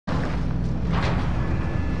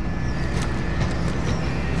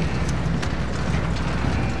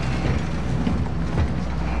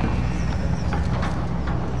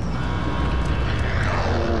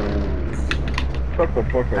Shut the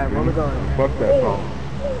fuck up, Alright, where we dude. going? Fuck that song.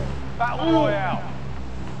 Battle Royale.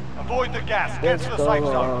 Avoid the gas. Get Let's to the go. safe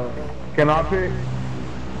zone. Can I pick?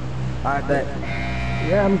 Alright, bet.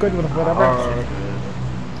 Yeah, I'm good with whatever.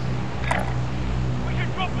 We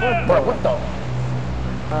can drop there. What the?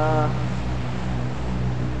 I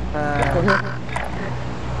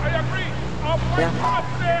agree. I'll break Yeah. up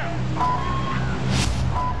there.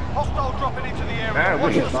 Hostile dropping into the area. Man,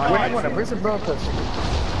 Watch we the can Where you skies. want to prison, bro? Cause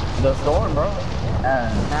the storm, bro.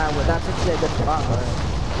 Nah, well, that's actually a good spot, bro.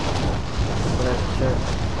 Whatever, sure.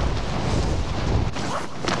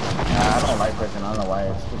 Nah, I don't like prison. I don't know why.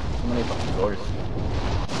 It's too many fucking doors.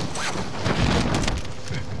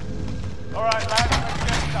 All right, lads. Let's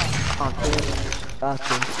get it done. Oh, dude. Got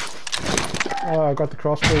you. Oh, I got the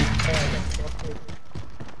crossbow.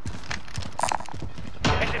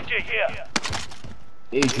 SMG here.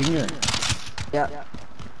 Hey, Junior. Yeah.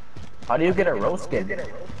 How do you get a rose skin?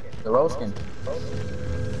 The rose skin.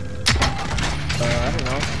 I don't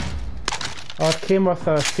know. Oh, it came with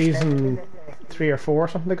season 3 or 4 or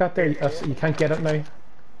something they got there. You can't get it now.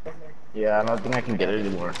 Yeah, I don't think I can get it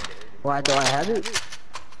anymore. Why do I have it?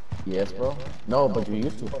 Yes, bro. No, but you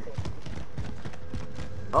used to.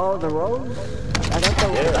 Oh, the rose? I got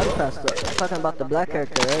the other class though. I'm talking about the black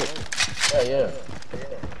character, right? Yeah.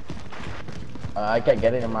 I can't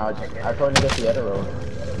get it in my. I told you to get the other rose.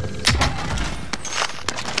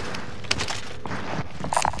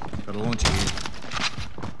 Gotta launch it.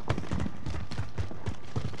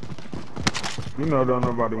 You know, don't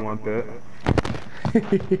nobody want that.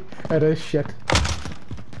 It is shit.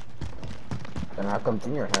 Then how come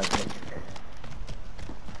Junior has it?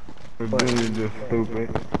 The dude is just stupid.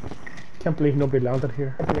 Can't believe nobody landed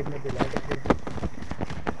here.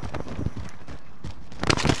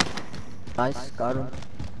 Nice, got him.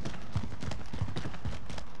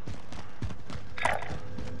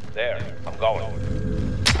 There. I'm going.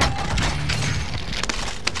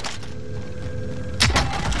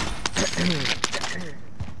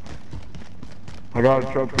 I got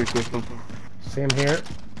a trophy system. Same here.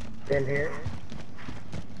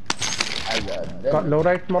 I got Got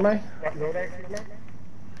loadout money.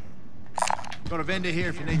 Got a vendor here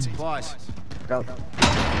if you need supplies. Go. Do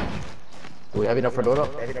we have enough for load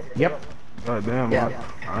up? Yep. God damn, Yeah.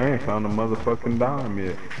 I ain't found a motherfucking dime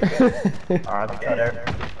yet. Alright, there.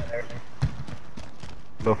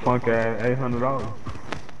 The funk ass $800.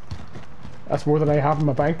 That's more than I have in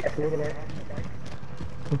my bank.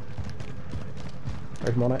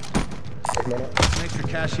 There's money. Some extra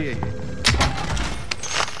cash here.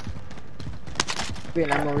 Be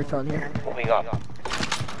an ammo refill here. Moving up.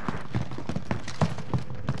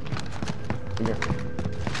 I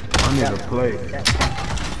need a plate.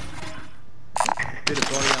 Bit of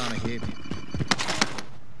body armor here.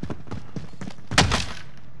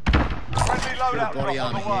 Friendly loadout body drop on the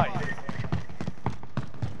armor way.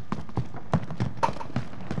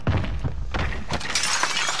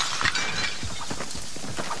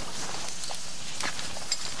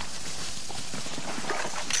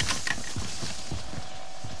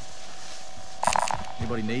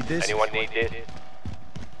 Anybody need this? Anyone need this?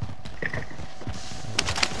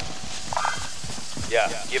 Yeah,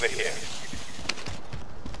 give it here.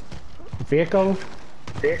 Vehicle.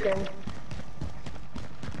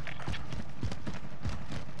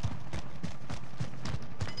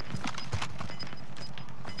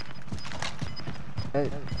 Hey.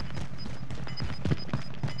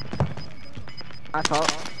 I thought.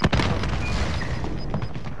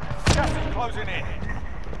 Gas is closing in.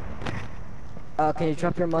 Can you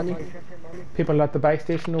drop your money? People at the buy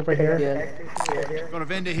station over here. Yeah. Got a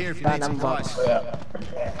vendor here if you Bad need number. supplies. Yeah.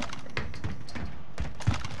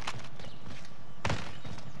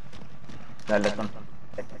 Now listen.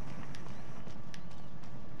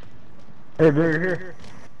 Hey, they're here.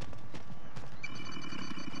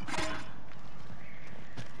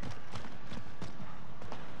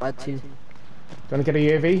 What two? Gonna get a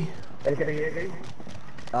UAV?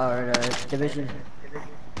 Alright, division.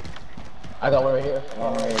 I got one right here.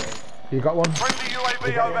 One right here. You got one? Friendly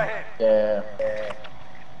UAV overhead. Yeah.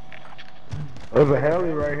 There's a heli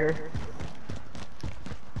right here.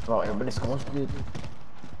 Bro, everybody's going to do.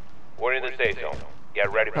 We're in the safe zone.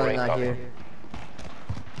 Get ready for Probably not incoming. here.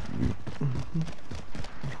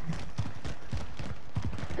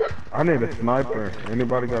 I need a sniper.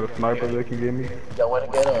 Anybody got a sniper that can give me? Y'all want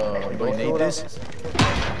to get a. Anybody need this?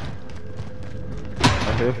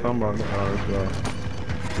 I hear somebody.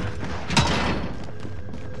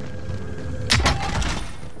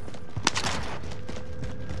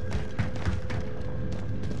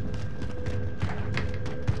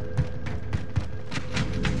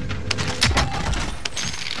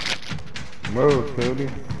 Move,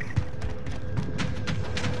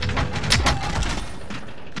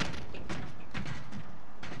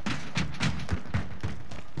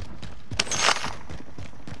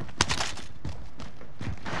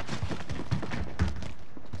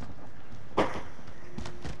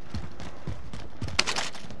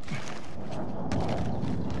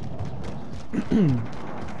 Open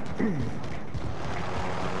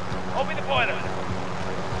the boiler.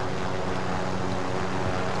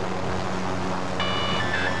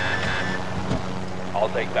 I'll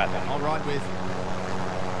take that then. All right with.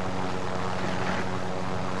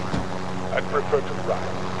 I prefer to run.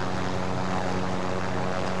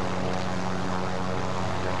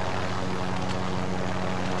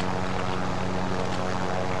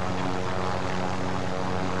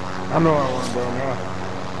 I know I want to go now.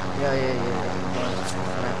 Yeah.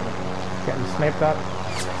 Getting sniped at.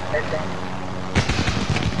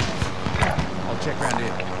 I'll check around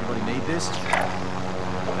here. Anybody need this?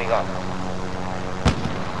 Moving on.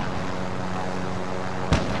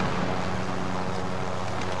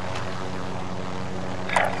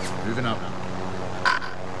 Moving up.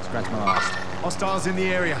 Scratch my last. Hostiles in the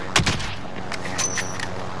area.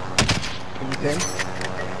 Anything?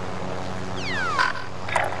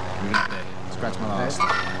 Moving up there. Scratch my last.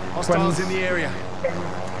 Hostiles in the area.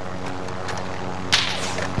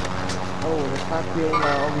 Oh, there's not being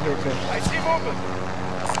over here too. I see movement.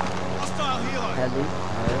 Hostile healer. Heavy.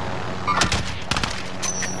 Alright.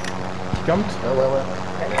 Jumped. Well.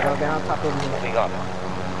 Go down on top of me. Moving on.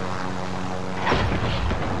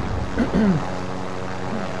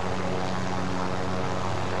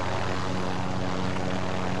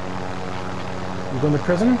 You going to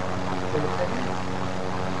prison?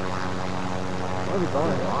 Where are we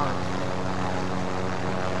going?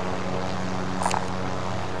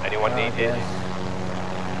 Anyone need this?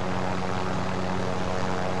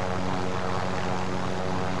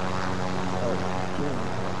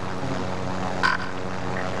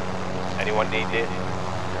 Anyone need this?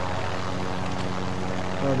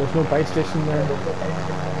 Oh, there's no buy station there.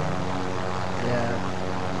 Yeah.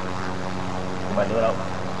 Somebody do it out.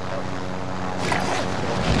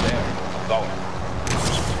 There. I'm going.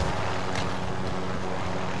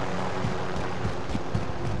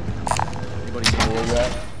 Anybody know where you're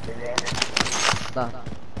at? Stop.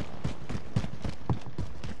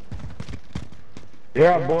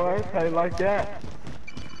 Yeah, boys, how you like that?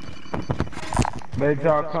 Made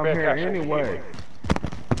y'all come here anyway.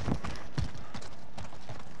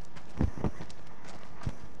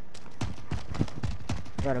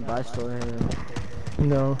 Got a buy store here.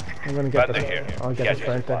 No, I'm gonna get Vendor this. here. I'll get this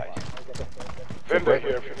right there. Vendor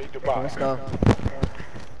here if you need to buy. Let's go.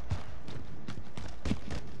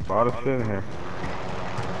 Bought us in here.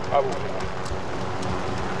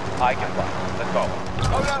 I can buy. Let's go.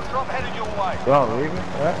 Go down, drop headed your way. Y'all leaving?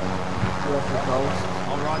 Yeah.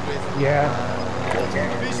 All right with. Yeah.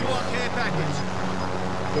 Visual care package.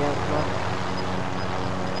 Yeah, come on.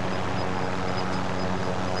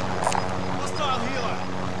 Hostile healer.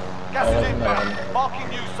 Gas is inbound. Marking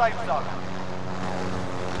new safe zone.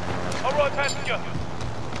 All right, passenger.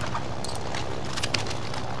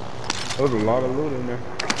 There's a lot of loot in there.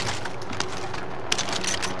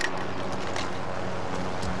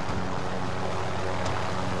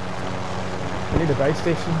 I need a buy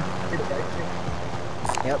station.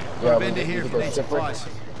 Yep. Got a vendor here if you need supplies.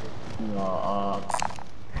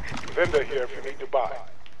 Vendor here if you need to buy.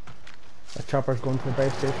 A chopper's going to the buy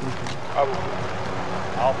station.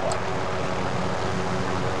 I'll buy.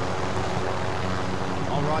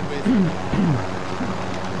 All right with.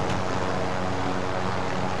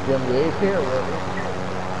 You have the here or what?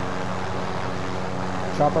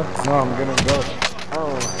 Chopper. No, I'm gonna go.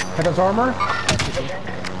 Oh. Hit his armor.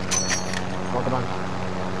 Welcome on.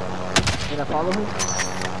 Can I follow him?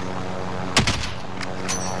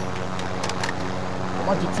 I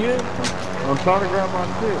want you to. I'm trying to grab my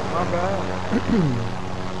shit. My bad.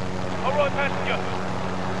 All right, passenger.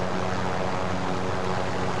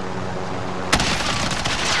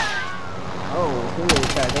 Oh, who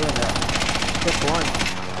is that? They in there. Just one.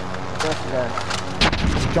 Just that.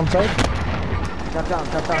 Jumped out. Jump down.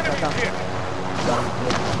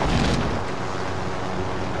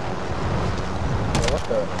 What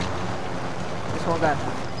the? Just one guy.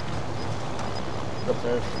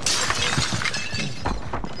 Upstairs.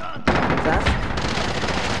 Fast.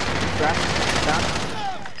 Down.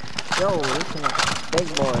 Yo, this is a big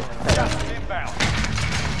boy. Gas is inbound.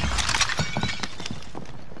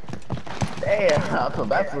 Damn, I'll come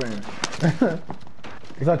back for him.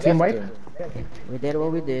 Is that team white? We did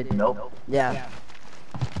what we did. Nope. Yeah.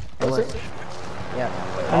 Was it? Yeah.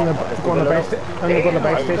 I'm gonna go on the buy station. I'm gonna go on the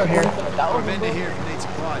buy station here. Got a vendor here if you need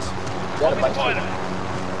supplies. Got a Open the bunch boiler.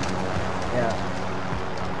 Yeah.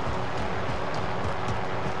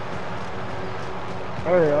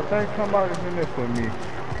 Hey, I think somebody's in this with me.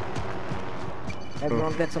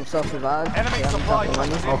 Everyone get some self-revive. Enemy Yeah, I'm supply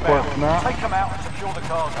dropping trucks money. Oh, fuck, inbound. snap. Take them out and secure the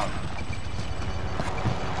cargo.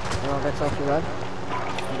 Everyone get self-revive.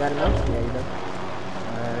 You got him up? Yeah, you do.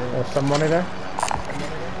 There's some money there.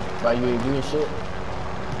 By UAV and shit.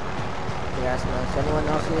 The gas mask. Anyone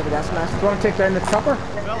else need a gas mask? Do you want to take down the chopper?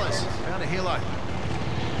 Fellas, found a helo.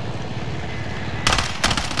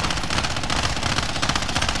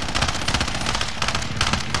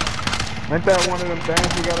 Ain't that one of them things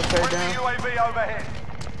you gotta take down? UAV overhead.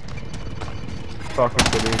 Talking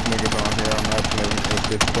to these niggas on here, I'm asking if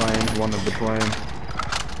this plane, one of the planes,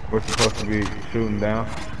 we're supposed to be shooting down.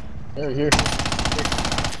 Here.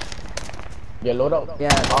 Yeah, load up. Yeah.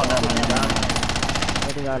 Oh, no, man.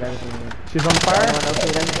 Everything got everything. She's on fire. Anyone else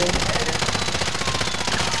need anything?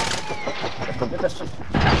 Get that shit.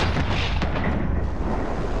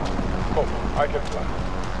 Oh, I can fly.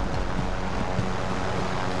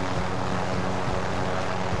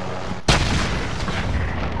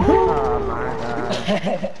 Oh my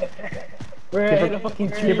god. Where the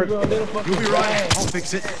fucking tree, bro? You'll be right. I'll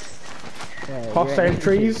fix it. Yeah, Hostile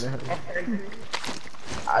trees.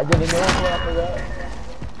 I didn't know what after that.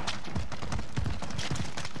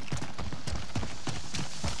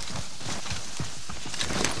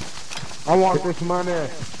 I want this money.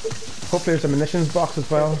 Hopefully there's a munitions box as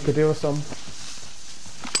well. Could do with some.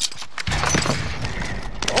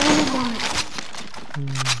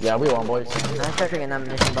 Yeah, we won, boys. I'm checking an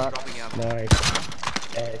ammunition box. Nice.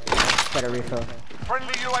 Got a refill.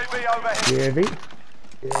 Friendly UAV overhead. UAV.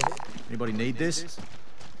 Anybody need this?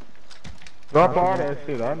 Drop all that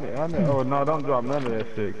shit. I need, oh no, don't drop none of that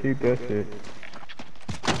shit. Keep that shit.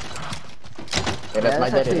 Yeah, that's my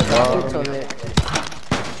daddy.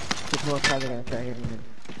 People are probably gonna try hitting me.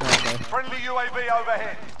 Friendly UAV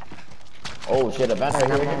overhead. Oh shit, a bad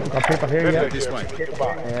here. Got people here yet? This way.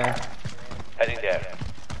 Yeah. Heading down.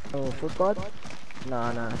 Oh, food squad?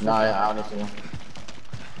 No. Nah, yeah, honestly.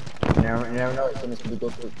 You never know, it's gonna be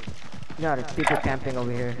good food. No, there's people camping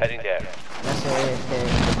over here. Heading down. That's it.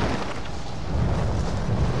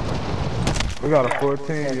 We got a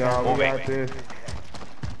 14, y'all. We got this.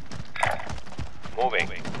 Moving.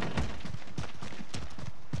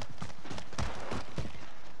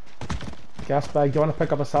 Gas bag. Do you want to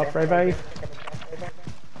pick up a self revive?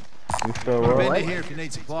 You still Bend what? it here if you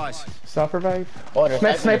need supplies. Self revive. Oh, there's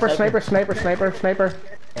Sniper.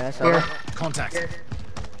 Yeah, so Here. Contact.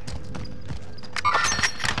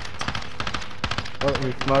 Oh,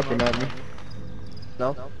 he's sniping at me.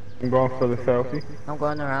 no. I'm going for the selfie. I'm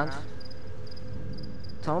going around.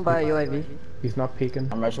 Someone buy a UAV. He's not peeking.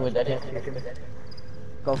 I'm rushing with that here.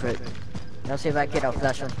 Go for it. Let's see if I get a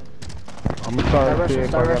flash one. I'm gonna try to Start see rushing, if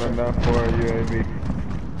start I got rushing. enough for a UAV.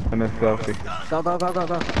 And a selfie. Go.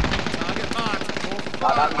 Target marked.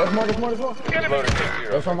 There's more. Loader 6-0.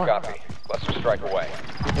 There's one more. Copy. Cluster strike away.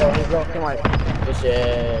 Let's go. Come on. Good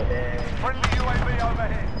shit. Friendly UAV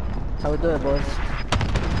overhead. That's how we do it, boys.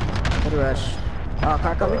 Good rush. Oh,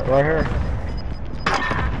 car coming? Right here.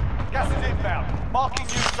 Gas is inbound. Marking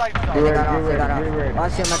new safe Get zone. They ready, got get off. ready, get ready. Oh, I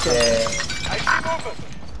see him at you. AC movement.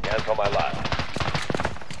 Hands on my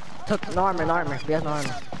left. Took no armor. He has no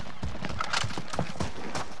armor.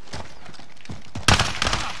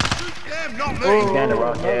 Damn, not me. Stand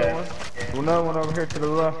around, yeah. Another one over here to the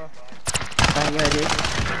left. Fine, you're ready.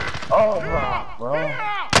 Oh, bro.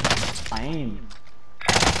 Fine.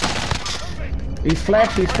 He's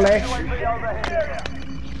flash. UAV overhead.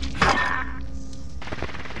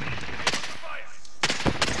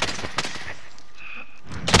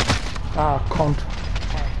 Ah, cunt.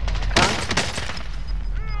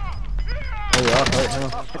 Oh yeah, right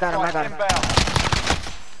I here. got him. Inbound.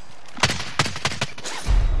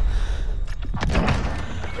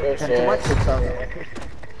 Good Too shit. much, so.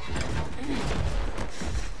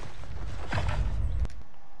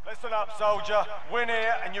 Listen up, soldier. Win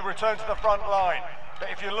here and you return to the front line. But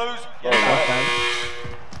if you lose, you're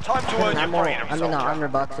Time time to earn your freedom, I'm in the soldier. armor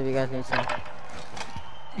box if you guys need some. Looking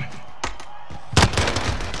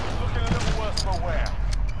a little worse for wear.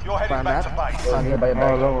 You're heading Find back that. to base.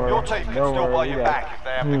 Oh, don't worry. Your team can Don't still worry, buy we you got back if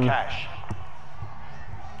they have the cash.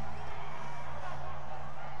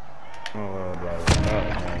 Don't worry about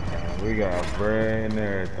it. We got bread and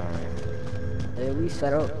everything. Hey, we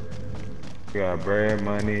set up. You got bread,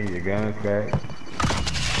 money, your guns back.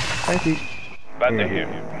 Thank you. Bad Yeah, to hear.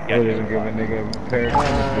 They didn't give a nigga a pair of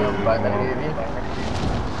By the UAV.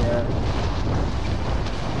 Yeah.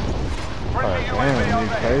 Friendly Damn, UAV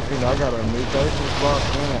overhead. mutation. I got a mutations box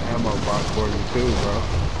and an ammo box for you too, bro.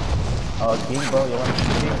 Oh, team, bro. You want to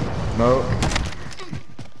team? Nope.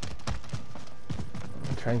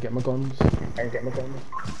 Try and get my guns.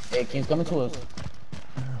 Hey, King's coming to us.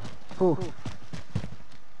 Who?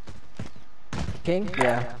 King?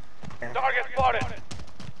 Yeah. Target spotted.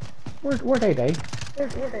 Where they?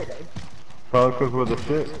 Focus with the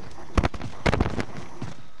shit.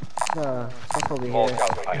 Stuff over All here.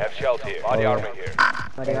 Calvin, I have shells here. Body armor here.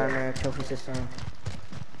 Body armor, trophy system.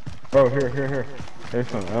 Oh, here. Here's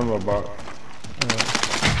some ammo box.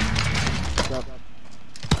 Yep.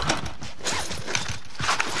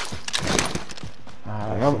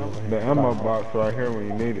 The ammo box right here when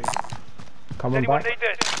you need it. Coming back.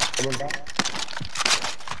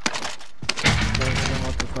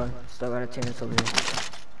 Still got a teammate over here.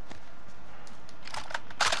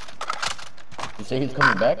 You say he's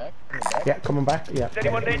coming back? Yeah, coming back. Yeah.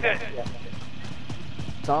 Anyone need this?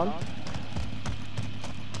 Tom?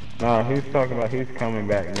 Nah, he's talking about he's coming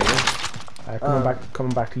back, nigga.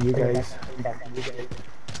 Coming back to you guys.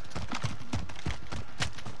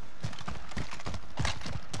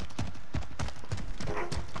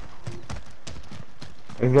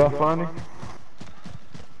 Is that funny?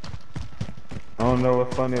 I don't know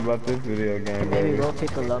what's funny about this video game, Maybe baby.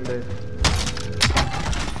 rotate the lumber.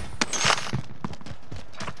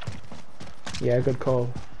 Yeah, good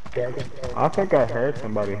call. I think I heard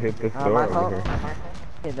somebody hit this door My over fault. here. How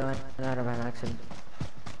you doing? Not of an accident.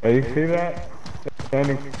 Hey, you see that?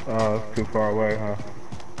 Standing, it's too far away, huh?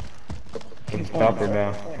 Let's stop her now.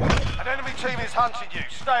 An enemy team is hunting you.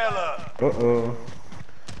 Stay alert. Uh-oh.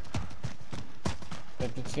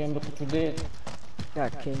 Look at him, look what you did.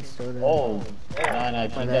 Got King still there. Oh, nah,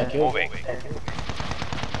 King got killed. Moving.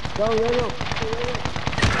 Yo.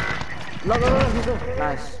 Look, he's up.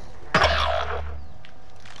 Nice.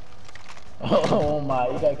 Oh my,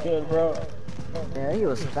 you got killed, bro. Yeah, he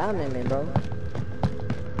was spamming me, bro.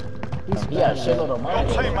 He's He got spamming shitload me. of Your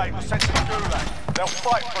money. teammate was sent to the gulag. They'll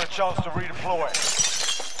fight for a chance to redeploy.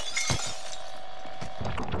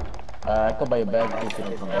 I could buy a bag if you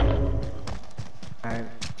don't come back. Alright.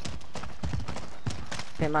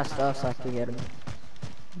 Pay my stuff so I can get him.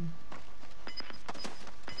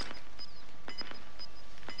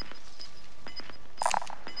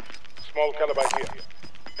 Small caliber here.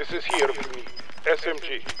 This is here if you need.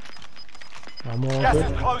 SMG. I'm all Gas is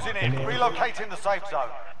good. closing in. Relocating the safe zone.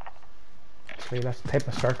 See, let's type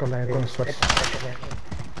a circle now. I'm gonna switch.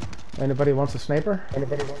 Anybody wants a sniper?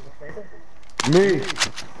 Me!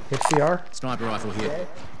 HCR? Sniper rifle here.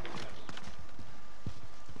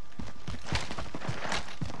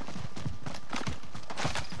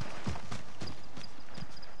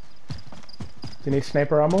 Do you need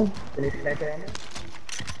sniper ammo?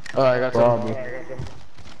 Oh, I got Probably.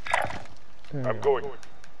 I'm going.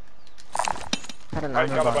 Had an High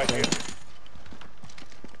ammo caliber box here.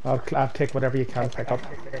 there. I'll take whatever you can pick up.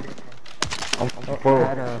 I'm I full.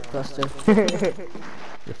 had a cluster.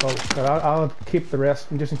 You're full. But I'll keep the rest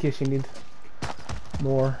just in case you need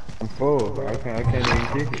more. I'm full. I can't even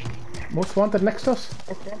keep it. Most wanted next to us.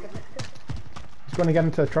 He's going to get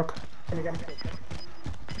into the truck.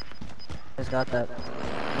 Just got that.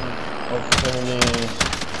 Hopefully.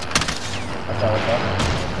 What's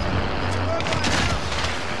that?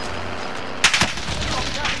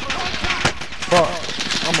 Fuck.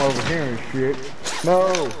 I'm over here and shit.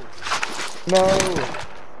 No! No!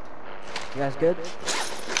 You guys good?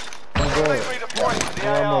 I'm good. Redeploying to the They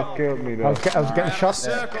AR. almost killed me I though. was getting shot.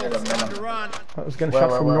 Circle, time to run. I was getting Where, shot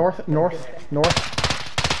where, from where? north.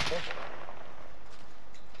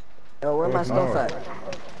 Yo, where my stuff at?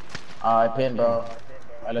 I pinned, bro.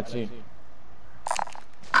 Let's see.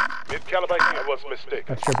 Mid caliber here was mistake.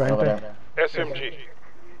 That's your Over bounty. there. SMG.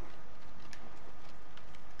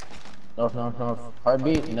 North.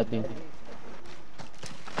 Heartbeat, nothing.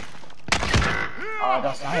 Oh,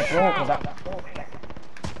 that's nice, bro. Cause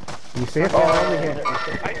You see it? over here.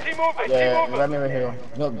 I see movement. Yeah, right me right here.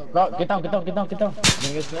 No, go, get down. You're gonna get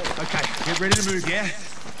sniped. Okay, get ready to move, yeah?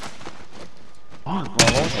 Fuck, bro,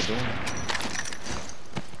 what was I doing?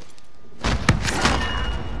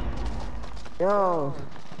 Yo,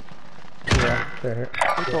 Yeah, they're here.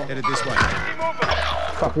 people. Headed this way.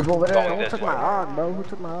 Fuck, people over there. Who took my AUG, bro? Who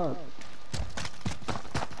took my AUG?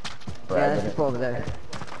 Yeah, there's people over there.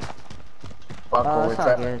 Fuck, Oh, we're it's all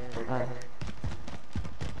trapped. good.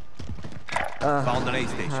 Found an aid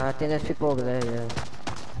station. I think there's people over there, yeah.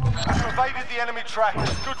 You evaded the enemy trackers.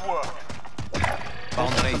 Good work.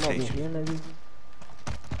 Found an aid Come over station. here, maybe.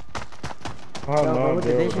 I have Yo, no what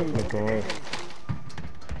idea division? what's looking away.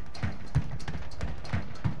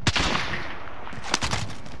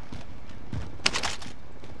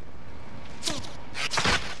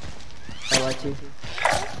 I like you.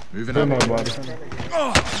 Moving Still up. nobody.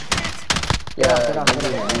 Yeah, Get off.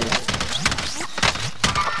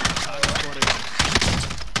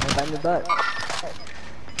 Hey, bite me butt.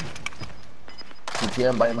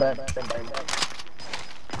 TPM, bite back.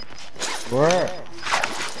 Where?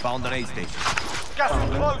 Found an aid station. Gas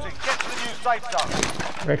is closing. Get to the new safe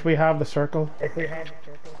zone. Right, we have the circle.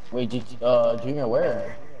 Wait, Junior,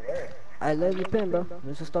 where? I love your pin, bro.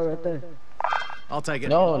 There's a store right there. I'll take it.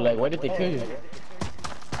 No, like, where did they kill you?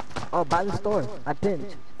 Oh, by the store. I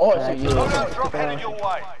pinned. Oh, so you. Loadout drop headed your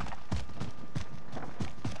way.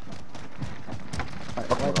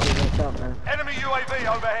 Watch out, man. Enemy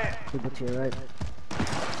UAV overhead. People to your right.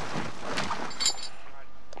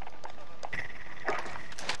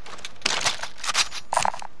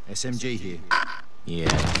 SMG here. Yeah,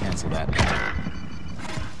 cancel that.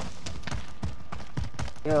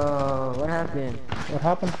 Yo, what happened? What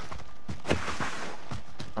happened?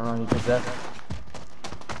 I don't know, he did that.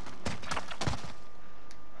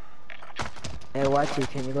 Hey, YT,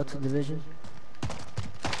 can you go to division?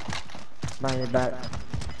 Behind your back.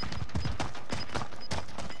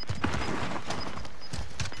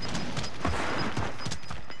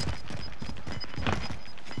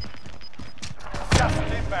 Gas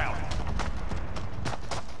is inbound.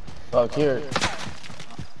 Oh, here.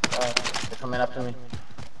 They're coming after me.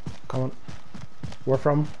 Come on. We're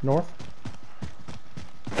from north.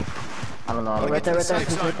 I don't know. Oh, right there, right there,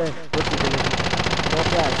 he's right there. What's the division? No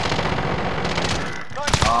flash.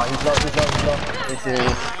 Oh, he's low, he's low, he's low. He's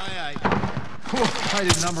serious. I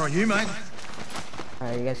did a number on you, mate.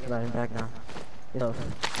 Alright, you guys can let him back now. He's off.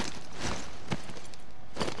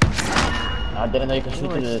 I didn't know you could shoot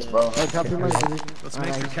through this, bro. Hey, drop your money, division. Let's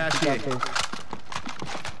make some cash here.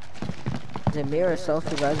 Is it me or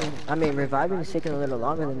self-reviving? I mean, reviving is taking a little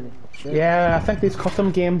longer than it should. Yeah, I think these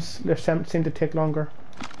custom games they seem to take longer.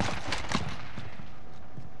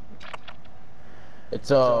 It's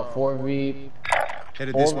a 4v.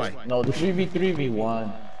 Headed this way. No, the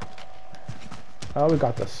 3v3v1. Oh, we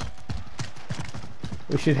got this.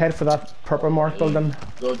 We should head for that purple mark building.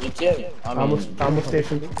 Go GTA. Ammo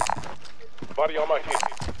station. Body armor here.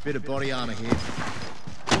 Bit of body armor here.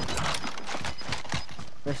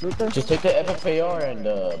 Let's loot this. Just take the FFAR and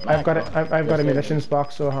I've got it. I've got a munitions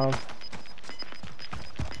box, so I have.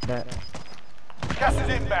 That. Gas is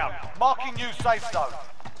inbound. Marking new safe zone.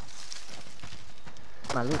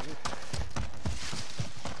 My loot.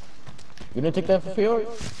 You didn't take the FFAR?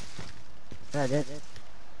 Yeah, I did.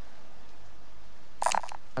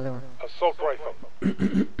 Other one. Assault rifle.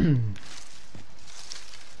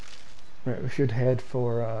 Right, we should head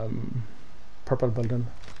for purple building.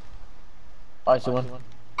 I see one.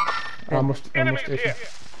 Almost Enemies station.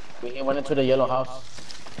 here. He went into the yellow house.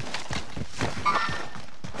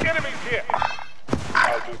 Enemies here.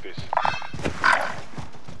 I'll do this.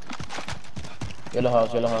 Yellow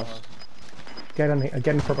house, yellow house. Get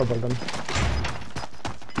in purple building.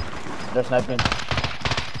 They're sniping.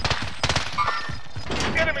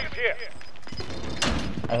 Enemies here.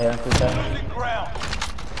 I hear him through there. Losing ground.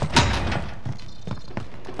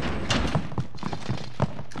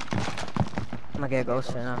 I'm gonna get a ghost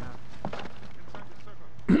right now.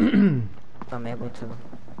 If I'm able to.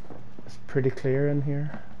 It's pretty clear in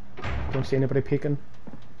here. Don't see anybody peeking.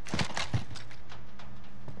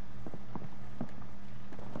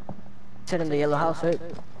 Sit in the yellow house, right?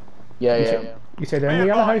 Yeah. You say they're in the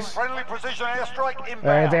yellow house? Friendly precision airstrike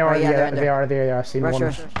inbound. They are. Oh, yeah, Yeah, they're in they are. I seen Rush, one.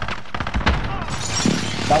 rush.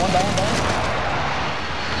 That one.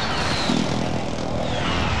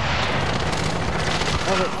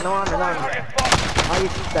 Oh, no armor, no armor. Are you,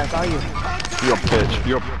 Beth, are you? You're pitch.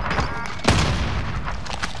 You're.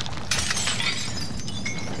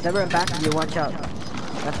 They were in back of you, watch out.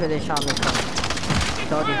 That's where they shot me from.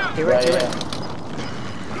 Told you. Get right, get right.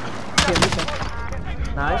 Here, Lisa.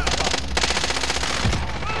 Nice.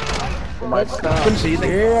 Good stuff.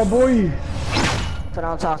 Yeah, boy. That's what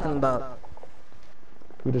I'm talking about.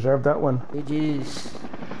 We deserved that one. GG's.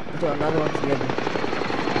 We'll do another one together.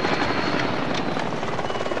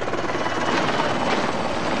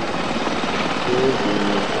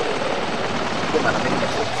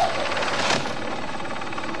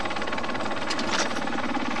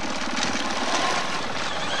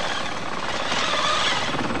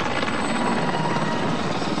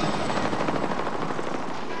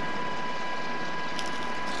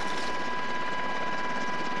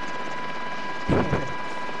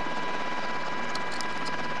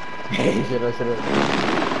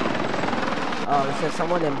 Oh, it said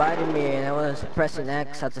someone invited me and I was pressing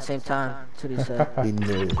X at the same time. That's what he said.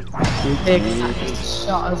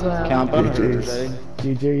 Shot as well. Can't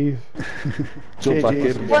GG. Jump back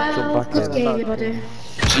in. Well, good game, everybody.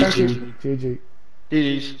 GG.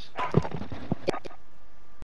 GG's.